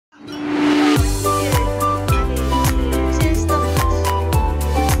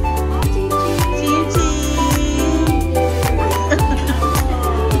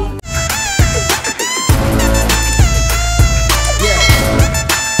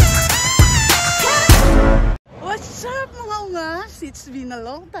It's been a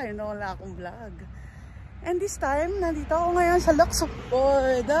long time na wala akong vlog. And this time, nandito ako ngayon sa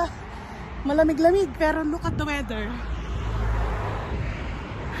Luxembourg. Malamig-lamig, pero look at the weather.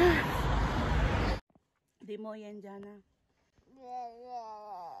 Di mo yan, Jana.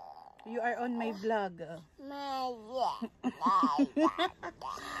 You are on my vlog.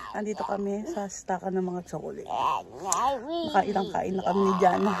 Andito kami sa stakan ng mga chocolate. Nakailang-kain na kami ni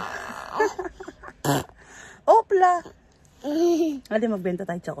Jana. Opla! Ali, magbenta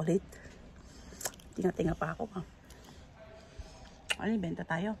tayo chocolate. Tinga-tinga pa ako. Ali, benta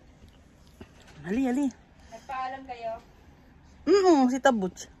tayo. Ali. Nagpaalam kayo? Si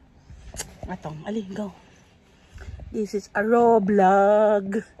Tabuch. Atong, ali, go. This is a raw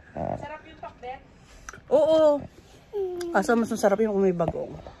vlog. Sarap yung pakbet? Oo. Kaso mas masarap yung kung may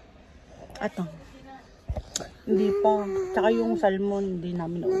bagong. Atong. Hindi pa. Tsaka yung salmon, hindi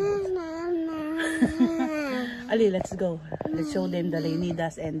namin naubos. Ali, let's go. Let's show them the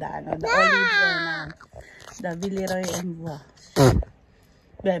Leonidas and the olives and the Villeroy and Bois.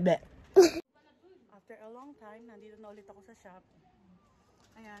 Bebe. After a long time, nandito na ulit ako sa shop.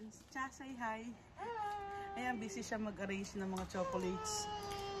 Ayan, Cha, say hi. Ayan, busy siya mag-arrange ng mga chocolates.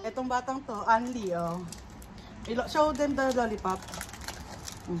 Etong batang to, Anli, oh. Show them the lollipop.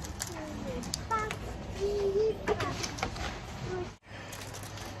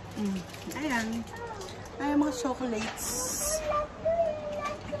 Ayan. Ayan, mga chocolates.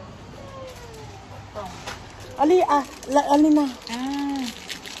 Ali, ali na.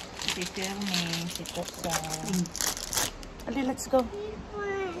 Si Fermi, si Tosa. Ali, let's go.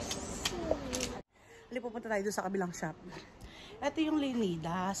 Ali, pupunta tayo doon sa kabilang shop. Ito yung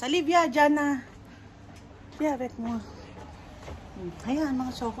Leonidas. Olivia, Jana. Yeah, bet mo. Ayan,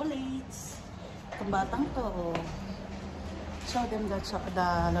 mga chocolates. Itong batang to. Show them the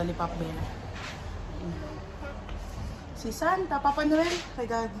lollipop bear. Si Santa, Papa Noel. My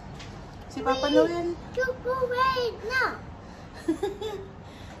God. Si Papa Noel. Wait, no.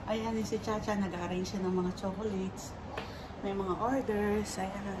 Ayan, si Chacha, nag-arrange siya ng mga chocolates. May mga orders.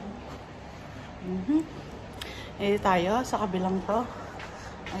 Ayan. Eh, tayo sa kabilang to.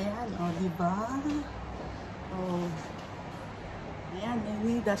 Ayan, diba? Ayan,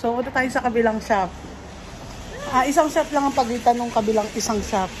 Leonidas. So, punta tayo sa kabilang shop. Isang shop lang ang pagitan ng kabilang isang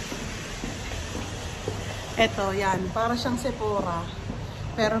shop. Eto, yan. Para siyang Sephora.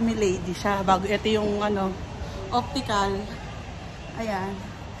 Pero may lady siya. Bago, ito yung, optical. Ayan.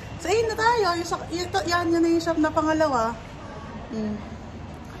 So, ayun na tayo. Yan na yung shop na pangalawa.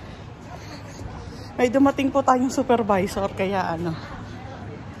 May dumating po tayong supervisor. Kaya,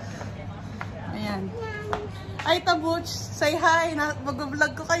 Ayan. Ay, Tabuch. Say hi.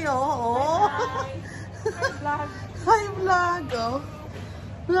 Mag-vlog ko kayo. Oh. Hi, vlog. Hi, vlog. Oh.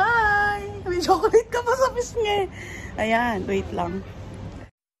 Hi! May chocolate ka pa sa pisngi. Ayan, wait lang.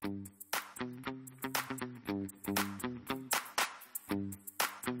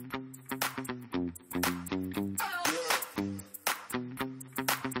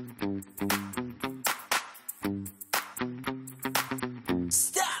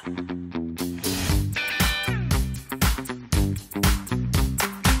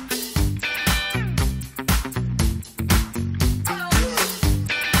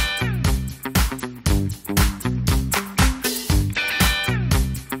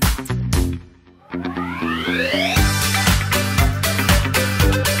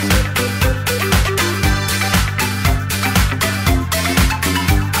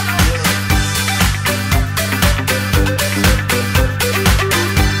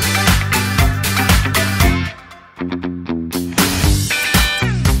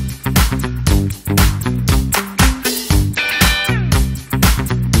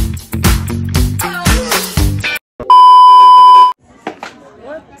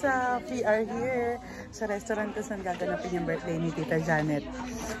 We are here sa restaurant kung saan gaganapin yung birthday ni Tita Janet.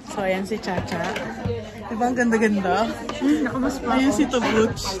 So, ayan si Chacha. Diba ang ganda-ganda? Ayan si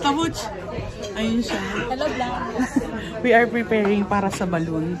Tabuch. Tabuch! Ayun siya. Hello, vlog. We are preparing para sa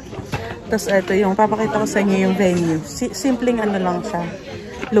balloon. Tapos ito yung, papakita ko sa inyo yung venue. Simpleng lang siya.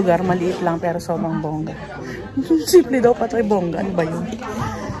 Lugar, maliit lang pero sobrang bongga. Simple daw pa ito ay bongga. Ano ba yun?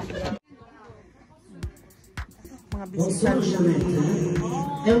 Mga bisita.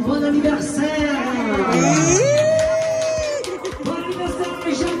 Et bon anniversaire! Bon anniversaire,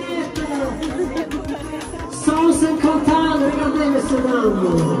 Jeannette! 150 ans, regardez, messieurs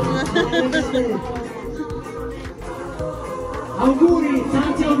dames! Auguri,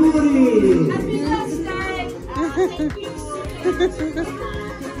 tanti auguri! Happy birthday!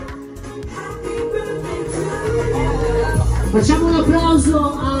 Facciamo un applauso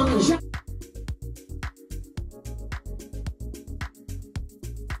a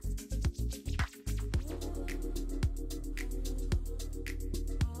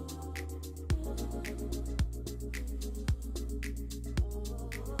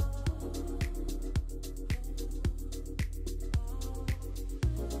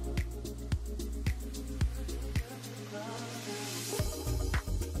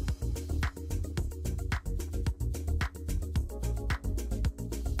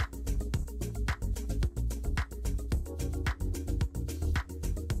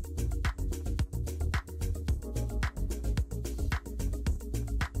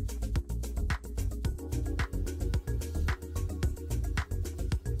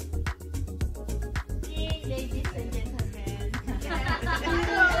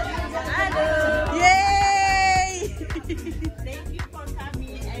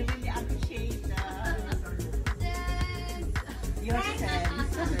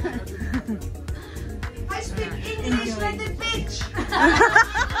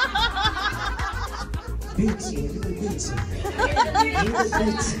Pizzi, pizzi.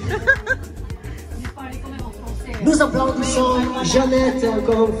 Nous applaudissons Jeannette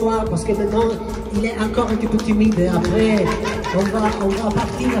encore une fois parce que maintenant il est encore un petit peu timide. Après, on va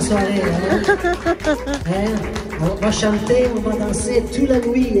partir la soirée. Hein? On va chanter, on va danser toute la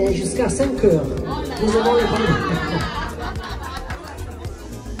nuit jusqu'à 5 heures. Nous avons les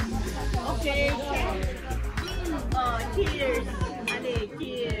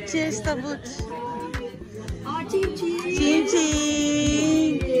Cheers, Tabuts. Chin chin.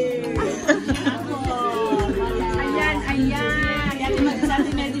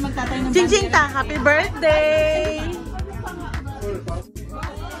 Ching ching ta, happy birthday.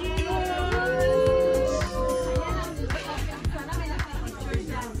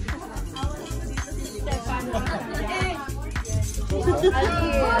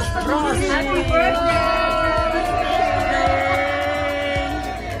 Happy birthday!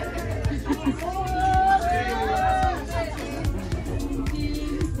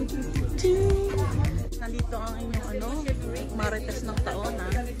 Nandito ang inyong marites ng taon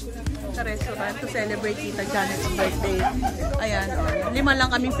sa restaurant to celebrate Tita Janet's birthday. Ayan, 5 lang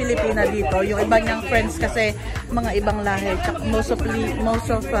kaming Pilipina dito. Yung iba niyang friends kasi mga ibang lahi. Most of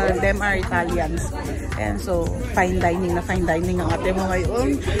them are Italians. And so, fine dining ang ate mo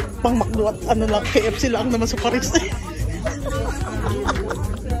ngayon. Pang McDo at ano lang, KFC lang naman sa Paris.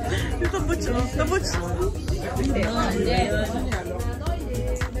 Tabuts, oh. Tabuts.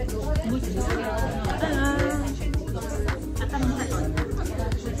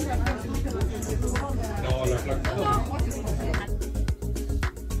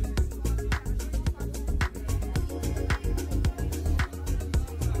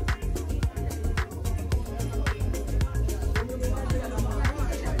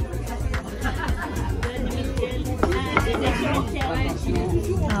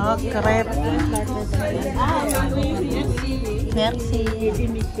 Oh, crepe. Merci.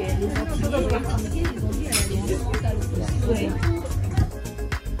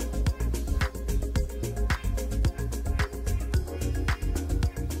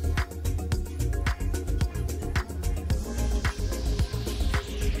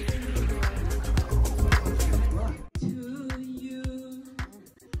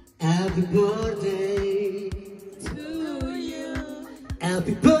 Happy birthday to you.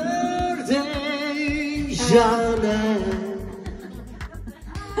 Happy birthday, Jeannette.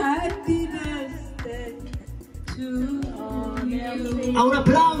 Happy birthday to you. Un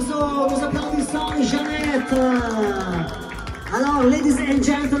applauso, nous applaudissons Jeannette. Alors, ladies and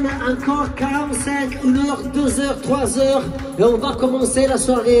gentlemen, encore 45, 1 heure, 2 heures, 3 heures, et on va commencer la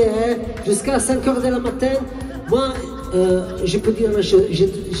soirée jusqu'à 5 heures de la matin. Moi, je peux dire une chose, je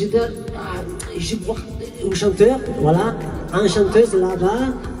vois un chanteur, voilà, une chanteuse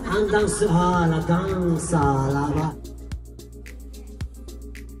là-bas, un danseur, ah, la danse là-bas.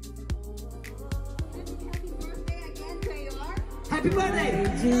 Happy birthday!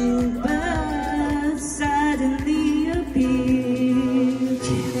 Suddenly appear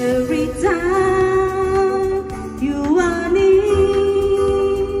every time you are near,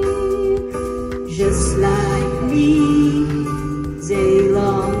 just like me, they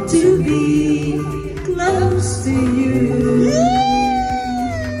long to be close to you.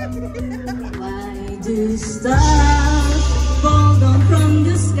 Why do stars fall down from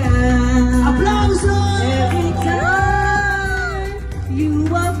the sky? Applauso! Every time you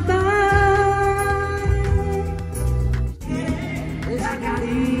walk by. La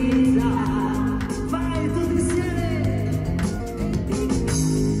carezza, fai tutto insieme.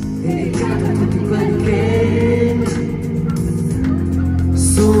 Dedicata a tutti quelli che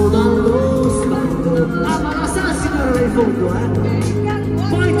sono allo sbando. Ah, ma la sa signora nel fondo,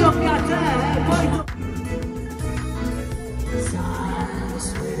 Poi tocca a te, poi tocca.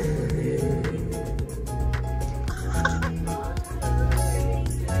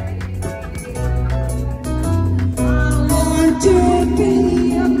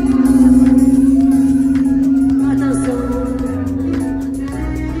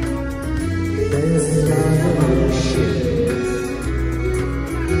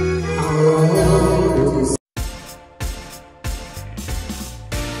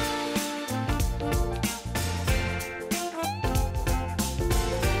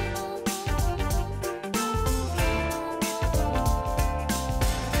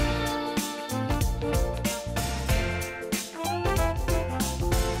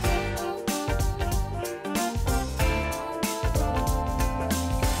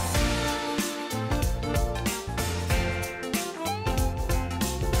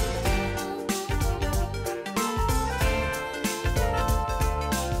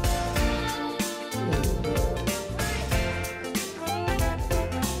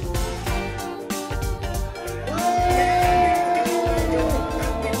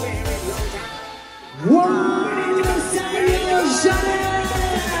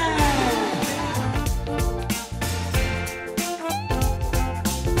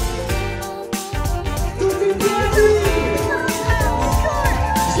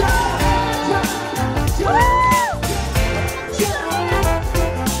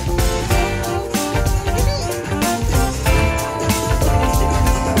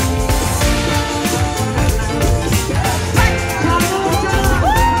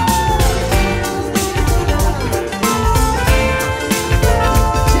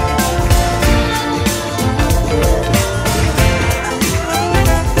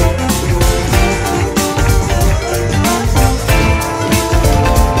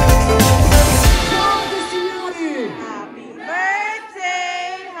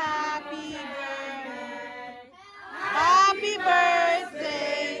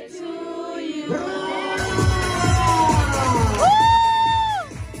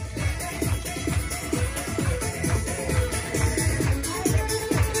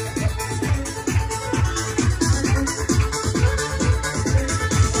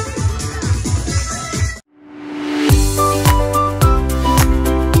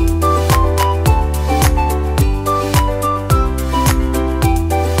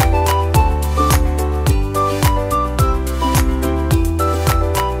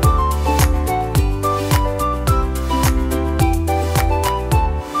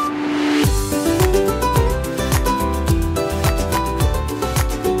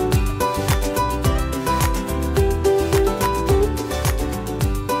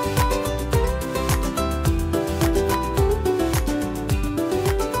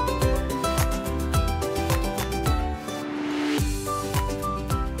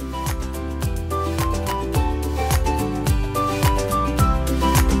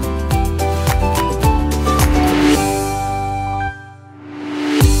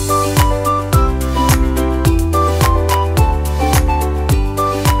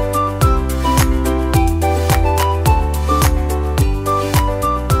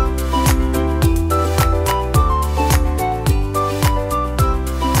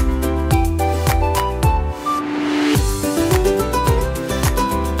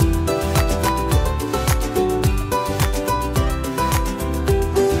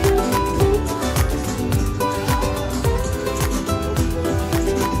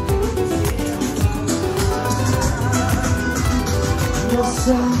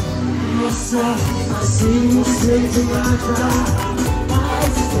 nossa, nossa, assim você te mata.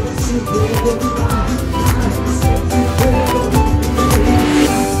 Mas se perdoar.